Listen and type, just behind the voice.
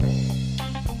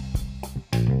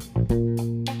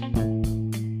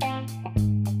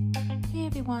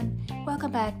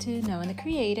back to Knowing the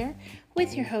Creator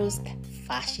with your host,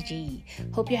 Fasha G.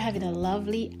 Hope you're having a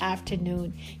lovely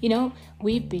afternoon.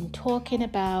 We've been talking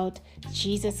about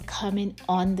Jesus coming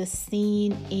on the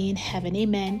scene in heaven.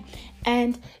 Amen.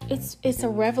 And it's a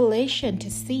revelation to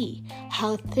see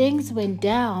how things went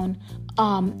down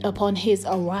upon his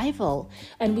arrival.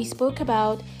 And we spoke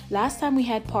about, last time we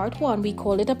had part 1, we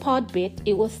called it a pod bit.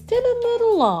 It was still a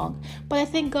little long, but I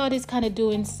think God is kind of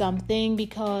doing something,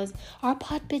 because our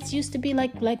pod bits used to be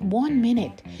like 1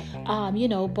 minute,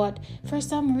 but for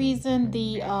some reason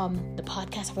the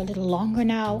podcasts are a little longer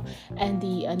now, and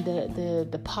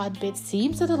the pod bit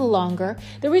seems a little longer.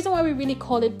 The reason why we really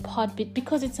call it pod bit,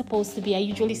 because it's supposed to be, I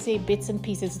usually say bits and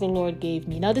pieces the Lord gave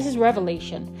me. Now this is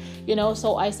revelation,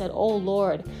 so I said, oh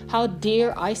Lord, how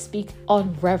dare I speak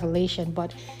on revelation,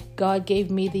 but God gave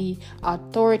me the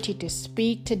authority to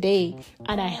speak today,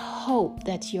 and I hope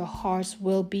that your hearts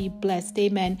will be blessed.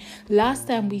 Amen. Last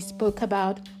time we spoke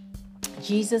about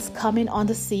Jesus coming on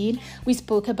the scene. We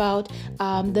spoke about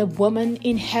the woman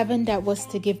in heaven that was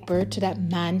to give birth to that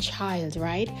man-child,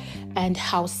 right? And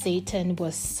how Satan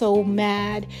was so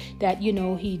mad that,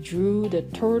 he drew the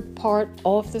third part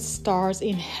of the stars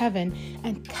in heaven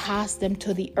and cast them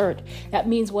to the earth. That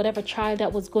means whatever child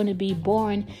that was going to be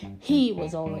born, he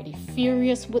was already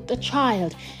furious with the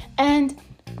child. And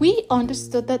we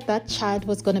understood that child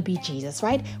was going to be Jesus,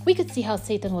 right? We could see how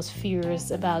Satan was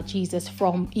furious about Jesus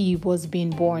from Eve was being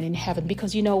born in heaven,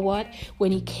 because you know what?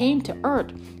 When he came to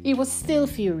earth, he was still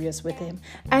furious with him.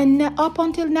 And up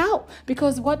until now,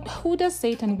 because who does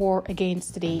Satan war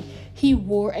against today? He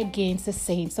war against the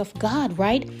saints of God,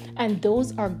 right? And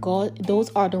those are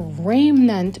the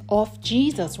remnant of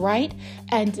Jesus, right?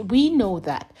 And we know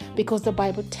that because the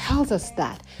Bible tells us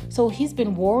that. So he's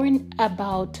been warring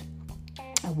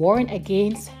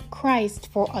against Christ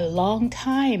for a long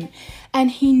time,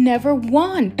 and he never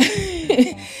won.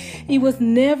 He was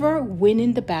never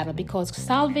winning the battle, because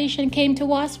salvation came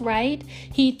to us, right?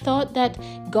 He thought that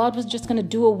God was just going to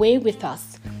do away with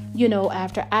us,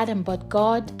 after Adam, but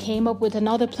God came up with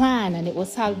another plan, and it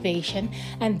was salvation.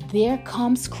 And there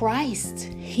comes Christ.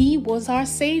 He was our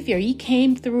Savior. He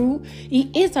came through.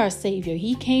 He is our Savior.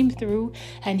 He came through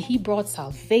and he brought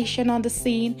salvation on the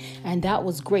scene, and that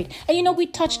was great. And we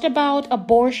touched about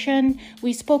abortion.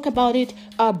 We spoke about it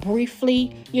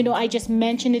briefly. I just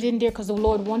mentioned it in there because the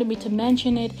Lord wanted me to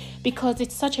mention it, because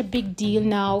it's such a big deal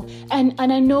now. And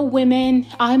I know women,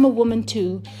 I'm a woman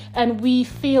too, and we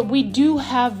feel we do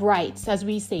have rights, as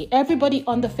we say. Everybody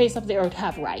on the face of the earth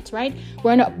have rights, right?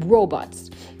 We're not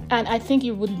robots. And I think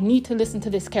you would need to listen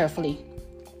to this carefully.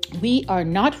 We are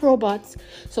not robots,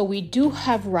 so we do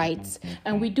have rights,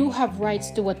 and we do have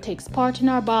rights to what takes part in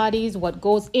our bodies, what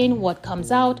goes in, what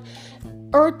comes out,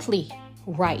 earthly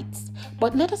rights.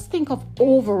 But let us think of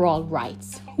overall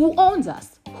rights. Who owns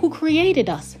us? Who created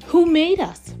us? Who made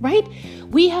us, right?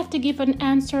 We have to give an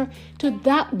answer to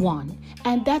that one.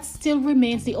 And that still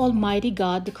remains the Almighty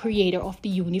God, the creator of the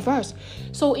universe.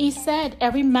 So he said,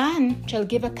 every man shall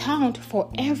give account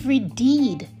for every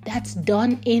deed that's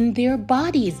done in their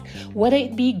bodies, whether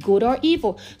it be good or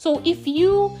evil. So if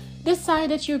you decide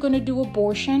that you're going to do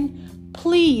abortion,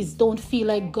 please don't feel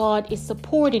like God is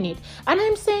supporting it. And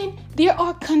I'm saying there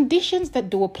are conditions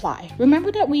that do apply.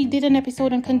 Remember that we did an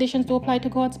episode on conditions do apply to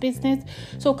God's business?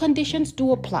 So conditions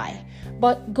do apply.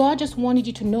 But God just wanted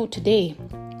you to know today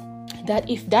that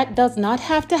if that does not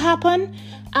have to happen,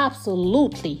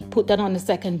 absolutely put that on the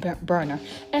second burner,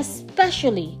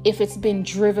 especially if it's been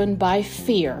driven by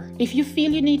fear. If you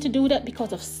feel you need to do that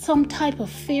because of some type of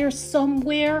fear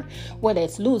somewhere, whether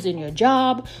it's losing your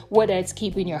job, whether it's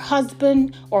keeping your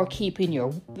husband or keeping your,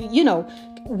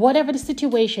 whatever the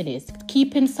situation is,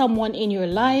 keeping someone in your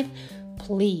life,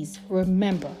 please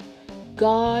remember,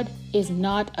 God is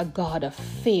not a God of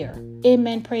fear.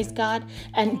 Amen. Praise God.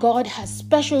 And God has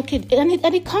special kids. And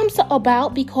it comes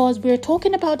about because we're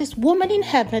talking about this woman in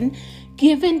heaven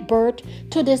giving birth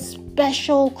to this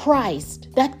special Christ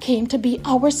that came to be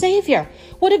our Savior.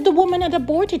 What if the woman had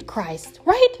aborted Christ,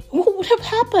 right? What would have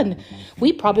happened?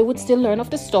 We probably would still learn of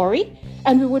the story,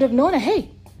 and we would have known that, hey,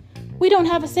 we don't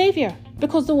have a Savior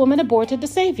because the woman aborted the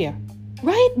Savior.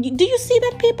 Right? Do you see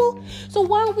that, people? So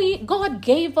while God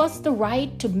gave us the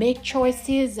right to make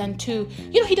choices and to,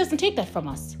 he doesn't take that from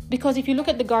us. Because if you look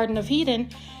at the Garden of Eden,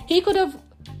 he could have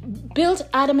built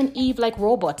Adam and Eve like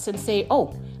robots and say,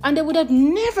 and they would have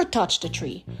never touched the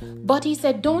tree. But he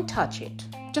said, don't touch it.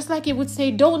 Just like he would say,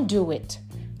 don't do it.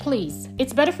 Please,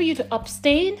 it's better for you to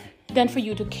abstain than for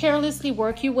you to carelessly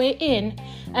work your way in.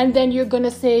 And then you're going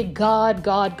to say, God,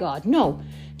 God, God. No.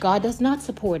 God does not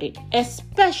support it,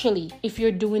 especially if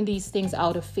you're doing these things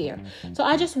out of fear. So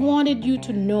I just wanted you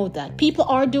to know that people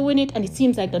are doing it and it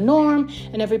seems like the norm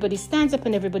and everybody stands up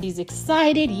and everybody's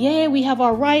excited. Yeah, we have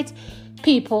our rights.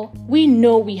 People, we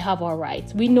know we have our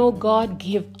rights. We know God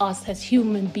give us as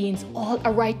human beings all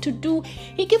a right to do.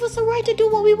 He give us a right to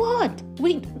do what we want.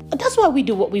 That's why we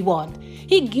do what we want.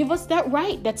 He give us that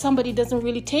right that somebody doesn't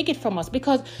really take it from us.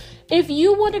 Because if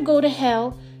you want to go to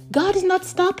hell, God is not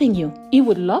stopping you. He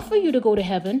would love for you to go to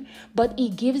heaven, but he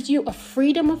gives you a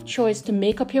freedom of choice to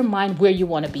make up your mind where you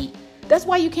want to be. That's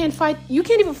why you can't fight. You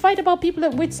can't even fight about people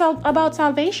about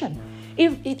salvation.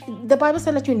 If the Bible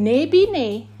said that your nay be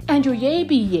nay and your yea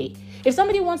be yea. If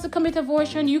somebody wants to commit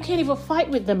abortion, you can't even fight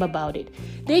with them about it.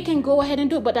 They can go ahead and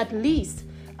do it. But at least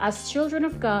as children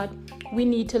of God, we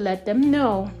need to let them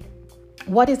know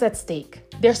what is at stake.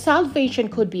 Their salvation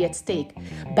could be at stake.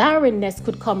 Barrenness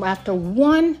could come after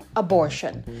one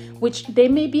abortion, which they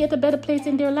may be at a better place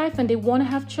in their life and they want to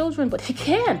have children, but they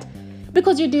can't.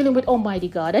 Because you're dealing with Almighty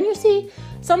God. And you see,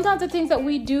 sometimes the things that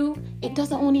we do, it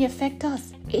doesn't only affect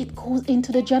us. It goes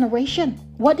into the generation.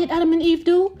 What did Adam and Eve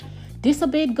do?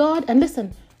 Disobeyed God. And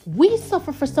listen, we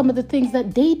suffer for some of the things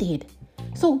that they did.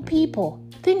 So people,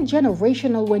 think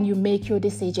generational when you make your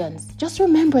decisions. Just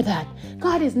remember that.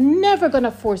 God is never going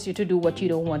to force you to do what you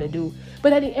don't want to do.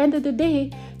 But at the end of the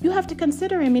day, you have to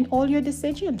consider him in all your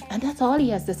decisions. And that's all he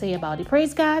has to say about it.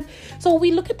 Praise God. So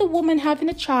we look at the woman having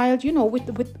a child,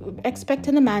 with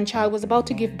expecting a man child, was about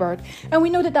to give birth. And we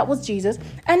know that was Jesus.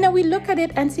 And then we look at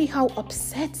it and see how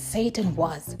upset Satan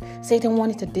was. Satan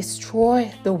wanted to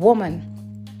destroy the woman.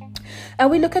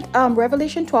 And we look at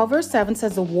Revelation 12 verse 7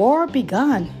 says the war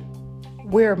began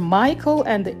where Michael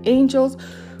and the angels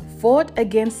fought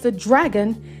against the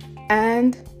dragon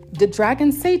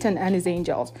Satan and his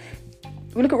angels.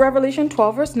 We look at Revelation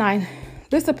 12 verse 9.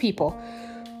 Listen, people,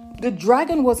 the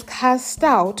dragon was cast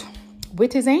out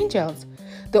with his angels,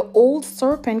 the old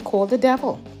serpent called the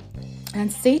devil,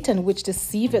 and Satan, which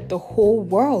deceiveth the whole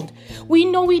world. We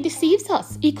know he deceives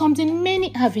us. He comes in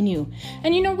many avenues.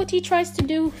 And you know what he tries to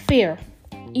do? Fear.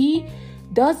 He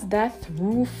does that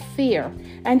through fear.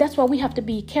 And that's why we have to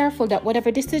be careful that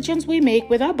whatever decisions we make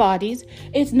with our bodies,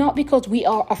 it's not because we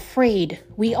are afraid.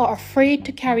 We are afraid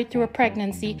to carry through a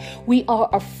pregnancy. We are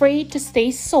afraid to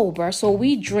stay sober. So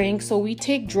we drink, so we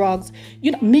take drugs.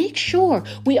 Make sure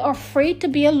we are afraid to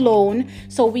be alone.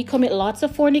 So we commit lots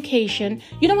of fornication.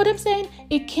 You know what I'm saying?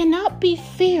 It cannot be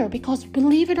fear, because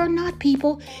believe it or not,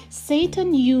 people,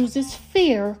 Satan uses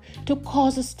fear to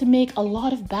cause us to make a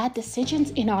lot of bad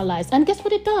decisions in our lives. And guess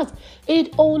what it does?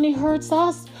 It only hurts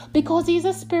us, because he's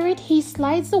a spirit. He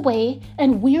slides away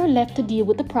and we are left to deal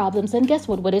with the problems. And guess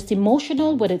what? Whether it's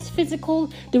emotional, whether it's physical,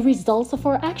 the results of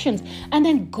our actions. And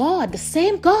then God, the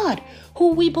same God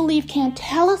who we believe can't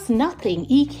tell us nothing.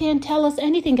 He can't tell us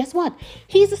anything. Guess what?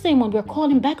 He's the same one we're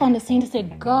calling back on the scene to say,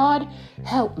 God,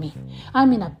 help me.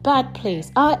 I'm in a bad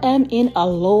place. I am in a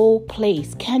low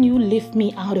place. Can you lift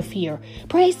me out of here?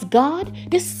 Praise God.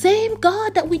 The same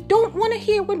God that we don't want to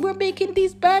hear when we're making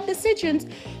these bad decisions.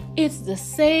 It's the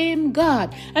same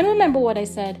God. And remember what I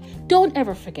said. Don't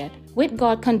ever forget, with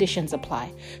God, conditions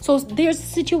apply. So there's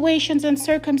situations and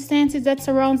circumstances that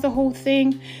surrounds the whole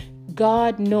thing.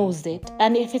 God knows it.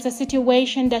 And if it's a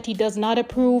situation that he does not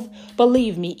approve,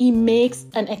 believe me, he makes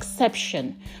an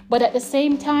exception. But at the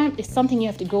same time, it's something you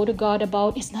have to go to God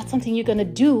about. It's not something you're going to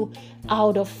do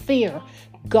out of fear.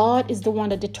 God is the one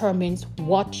that determines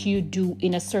what you do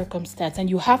in a circumstance, and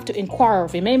you have to inquire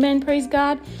of him. Amen. Praise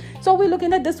God. So we're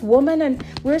looking at this woman and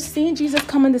we're seeing Jesus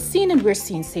come on the scene, and we're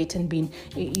seeing Satan being,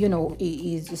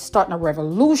 he's starting a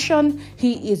revolution.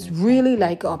 He is really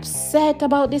upset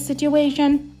about this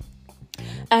situation.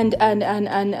 And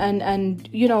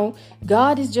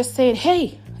God is just saying,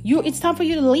 hey, it's time for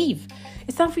you to leave.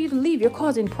 It's time for you to leave. You're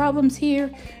causing problems here,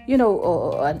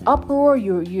 an uproar.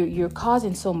 You're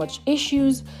causing so much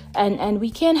issues, and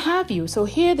we can't have you. So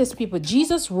here, there's people,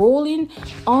 Jesus rolling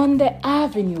on the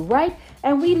avenue, right?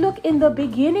 And we look in the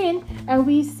beginning, and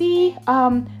we see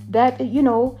that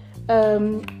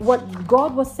what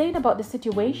God was saying about the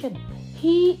situation.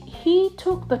 He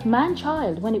took the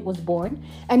man-child when it was born,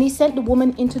 and he sent the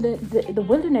woman into the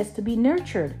wilderness to be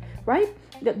nurtured, right?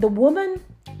 The woman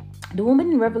The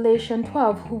woman in Revelation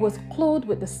 12 who was clothed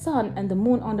with the sun and the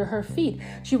moon under her feet,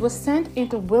 she was sent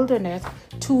into wilderness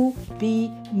to be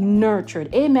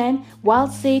nurtured. Amen. While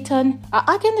Satan,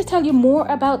 I can tell you more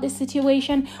about this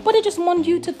situation, but I just want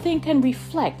you to think and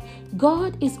reflect.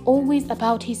 God is always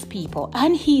about his people,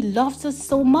 and he loves us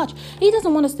so much. He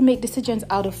doesn't want us to make decisions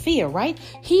out of fear, right?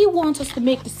 He wants us to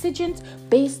make decisions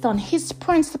based on his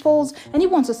principles, and he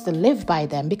wants us to live by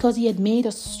them because he had made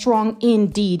us strong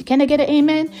indeed. Can I get an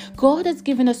amen? God has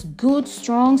given us good,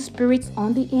 strong spirits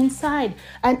on the inside,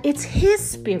 and it's his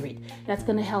spirit that's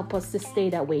going to help us to stay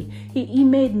that way. He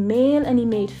made male and he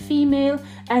made female,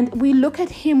 and we look at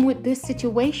him with this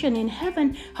situation in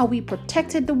heaven, how he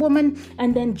protected the woman,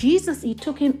 and then Jesus, he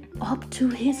took him up to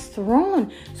his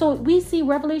throne. So we see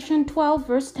Revelation 12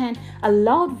 verse 10, a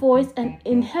loud voice, and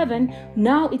in heaven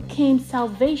now it came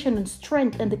salvation and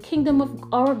strength and the kingdom of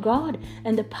our God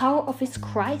and the power of his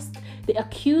Christ. The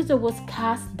accuser was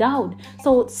cast down.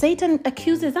 So Satan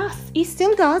accuses us. He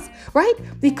still does, right?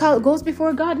 He goes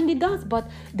before God and he does. But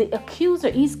the accuser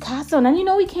is cast down. And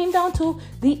he came down to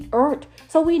the earth.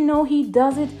 So we know he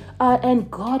does it and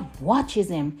God watches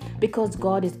him because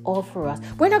God is all for us.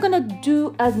 We're not going to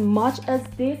do as much as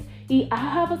this. I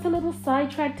have us a little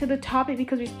sidetracked to the topic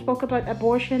because we spoke about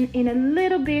abortion in a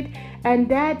little bit, and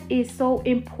that is so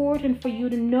important for you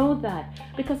to know that,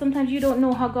 because sometimes you don't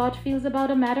know how God feels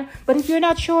about a matter. But if you're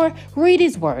not sure, read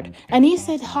his word. And he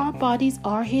said our bodies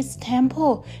are his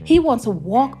temple. He wants to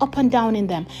walk up and down in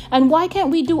them. And why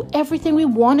can't we do everything we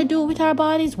want to do with our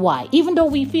bodies? Why? Even though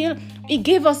we feel it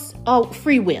gave us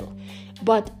free will.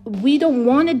 But we don't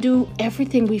want to do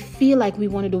everything we feel like we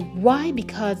want to do. Why?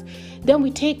 Because then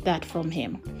we take that from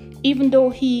him. Even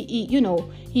though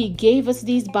he gave us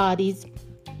these bodies,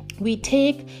 we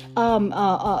take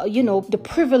the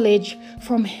privilege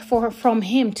from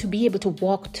him to be able to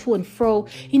walk to and fro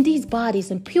in these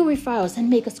bodies and purify us and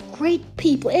make us great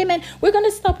people. Amen. We're going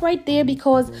to stop right there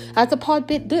because as a part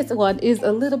bit, this one is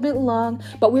a little bit long,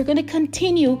 but we're going to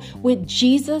continue with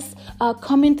Jesus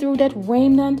coming through that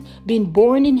remnant, being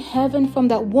born in heaven from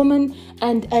that woman,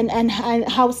 and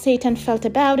how Satan felt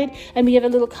about it. And we have a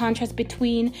little contrast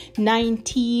between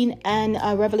 19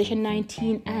 and Revelation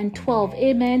 19 and 12.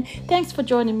 Amen. Thanks for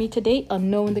joining me today on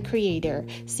Knowing the Creator.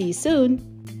 See you soon.